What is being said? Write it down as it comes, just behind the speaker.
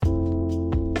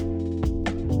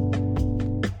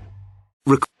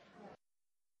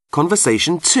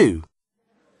Conversation 2.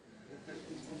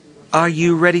 Are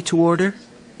you ready to order?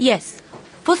 Yes.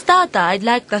 For starter, I'd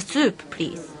like the soup,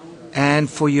 please. And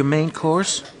for your main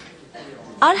course?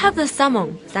 I'll have the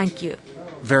salmon, thank you.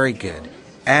 Very good.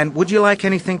 And would you like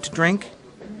anything to drink?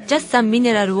 Just some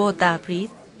mineral water, please.